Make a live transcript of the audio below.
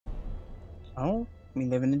Oh, we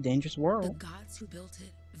live in a dangerous The world. gods who built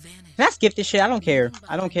it vanished, Can I skip this shit? I don't care. leaving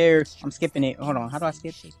I don't behind care. I'm monstrous skipping that it. Hold on. How do I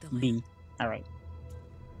endlessly skip? shaped the B. land. Alright.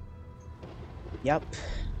 Yep.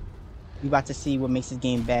 We about to see what makes this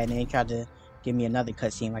game bad, and they tried to give me another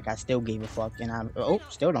cutscene like I still gave a fuck, and I'm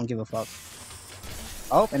still don't give a fuck.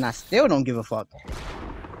 Oh, and I still don't give a fuck.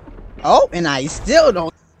 Oh, and I still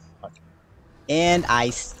don't fuck. And I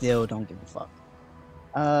still don't give a fuck.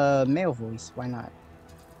 Male voice, why not?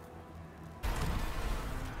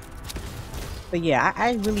 But yeah,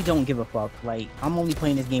 I really don't give a fuck. Like, I'm only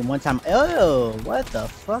playing this game one time. Oh, what the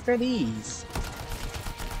fuck are these?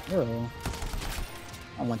 Oh,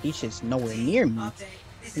 I don't want these shits nowhere near me.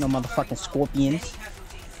 You know, motherfucking scorpions.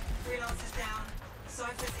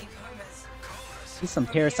 See some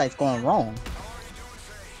parasites going wrong.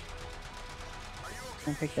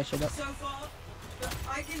 Don't pick that shit up. So far, but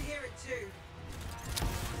I can hear it too.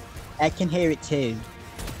 I can hear it too.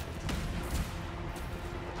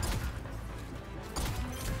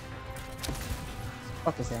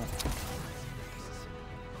 Fuck is that?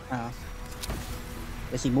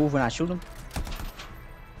 Does he move when I shoot him?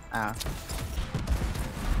 Hey,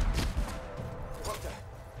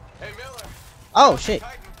 Miller. Oh shit.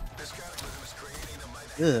 This cataclysm is creating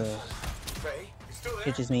the Ugh. Faye, you still there?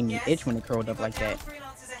 It just made me Yes. itch when it curled up like that.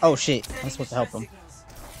 Freelancers ahead, Oh shit. I'm sending supposed to help distress him. signals.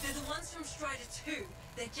 They're the ones from Strider 2.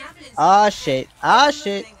 Their javelins Ah are shit. ahead. Ah Keep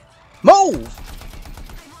shit. moving. Move! I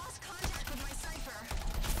lost contact with my cipher.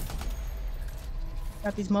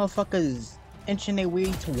 Got these motherfuckers inching their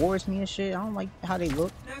way towards me and shit. I don't like how they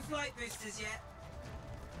look. No flight boosters yet.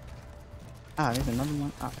 Ah, there's another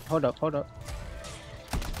one. Hold up, hold up.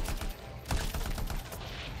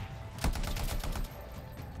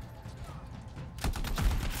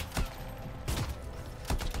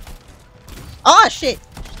 Oh shit!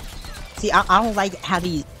 See, I don't like how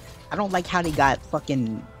they, I don't like how they got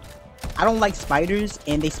fucking, I don't like spiders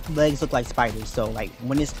and they legs look like spiders. So like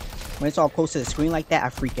when it's all close to the screen like that, I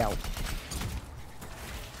freak out.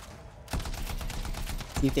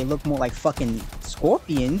 See, if they look more like fucking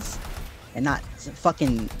scorpions and not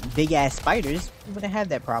fucking big ass spiders, we wouldn't have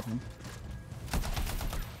that problem.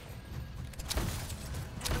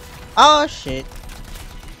 Oh shit!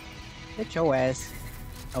 Get your ass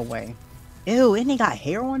away. Ew, and they got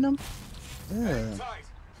hair on them? Ugh. Thanks,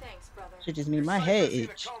 brother. Shit just made my head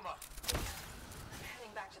itch. Heading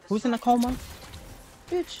back to the Who's in a strike. coma?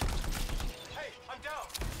 Bitch. Hey, I'm down.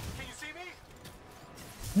 Can you see me?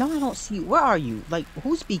 No, I don't see. Where are you? Like,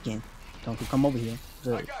 who's speaking? Don't you come over here. I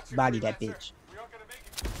Just got you, body that freelancer. bitch. We aren't gonna make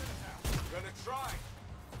it to the finish now. Gonna try.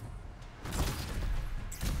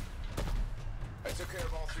 I took care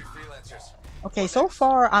of all 3 freelancers. Okay, so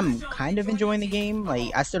far I'm kind of enjoying the game.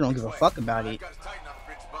 Like, I still don't give a fuck about it. Got a Titan on the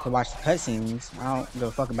bridge above. To watch the cutscenes, I don't give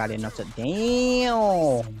a fuck about it enough to. Damn!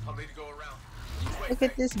 I'll need to go around. Look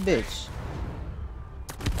at this bitch.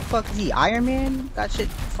 Fuck is he, Iron Man? Got shit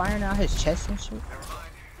firing out his chest and shit. Never mind.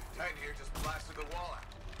 Titan here just blasted the wall out.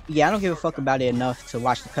 Yeah, I don't give a fuck about it enough to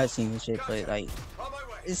watch the cutscenes and shit, but like, On my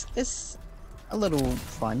way. it's a little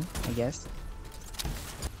fun, I guess.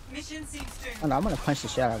 Mission seems doomed. Oh no, I'm gonna punch the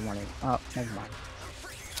shit out of one of them. Oh, never mind.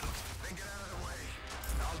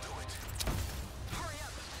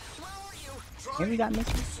 Here we got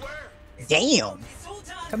mission. Swear. Damn! It's all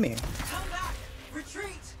done. Come here. Come back.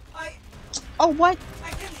 Retreat. Oh, what? I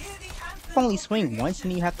can hear the anthem. If only swing once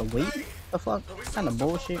and you have to wait? The fuck? Kind of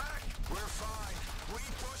bullshit. We're fine. We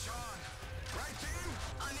push on. Right, team?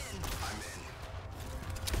 I'm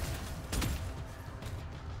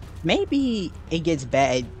in. Maybe it gets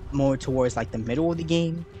bad more towards like the middle of the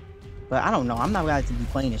game. But I don't know. I'm not going to be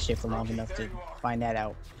playing this shit for long enough to find that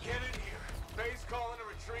out. Get in here. Base calling a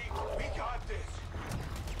retreat. We got this.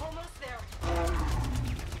 Almost there.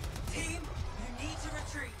 Team, you need to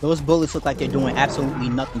retreat. Those bullets look like they're doing absolutely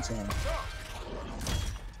nothing to him.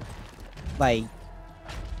 Like,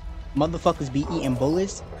 motherfuckers be eating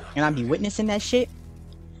bullets, and I be witnessing that shit.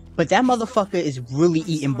 But that motherfucker is really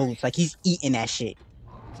eating bullets. Like, he's eating that shit.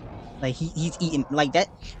 Like, he's eating, like that.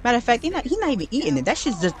 Matter of fact, he's not even eating it. That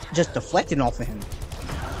shit's just deflecting off of him.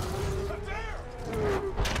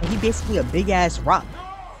 Like, he basically a big ass rock.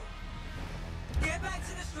 Get back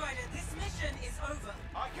to the Strider. This mission is over.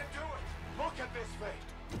 I can do it. Look at this thing.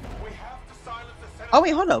 We have to silence the Senate. Oh,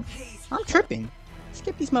 wait, hold up. Please. I'm tripping.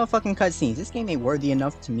 Skip these motherfucking cutscenes. This game ain't worthy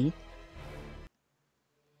enough to me.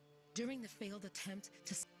 During the failed attempt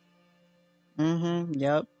to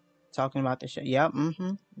Yep. Talking about the shit. Yep,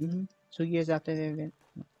 2 years after the event.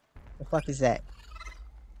 The fuck is that?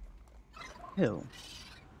 Ew.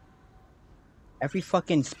 Every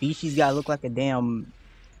fucking species gotta look like a damn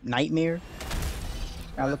nightmare.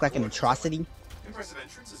 Gotta look like an atrocity. Impressive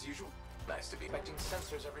entrance as usual. Nice to be expecting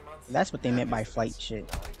sensors every month. That's what they meant by flight shit.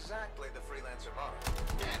 Not exactly the freelancer model.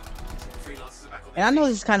 And I know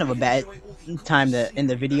this is kind of a bad time to end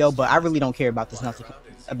the video, but I really don't care about this nothing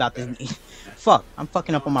about this. Fuck, I'm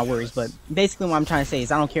fucking up on my words, but basically what I'm trying to say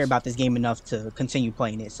is I don't care about this game enough to continue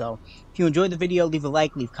playing it. So if you enjoyed the video, leave a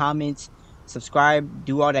like, leave comments, subscribe,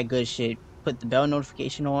 do all that good shit. Put the bell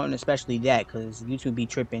notification on, especially that, because YouTube be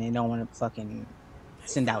tripping and don't want to fucking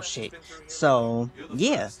send out shit. So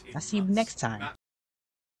yeah, I'll see you next time.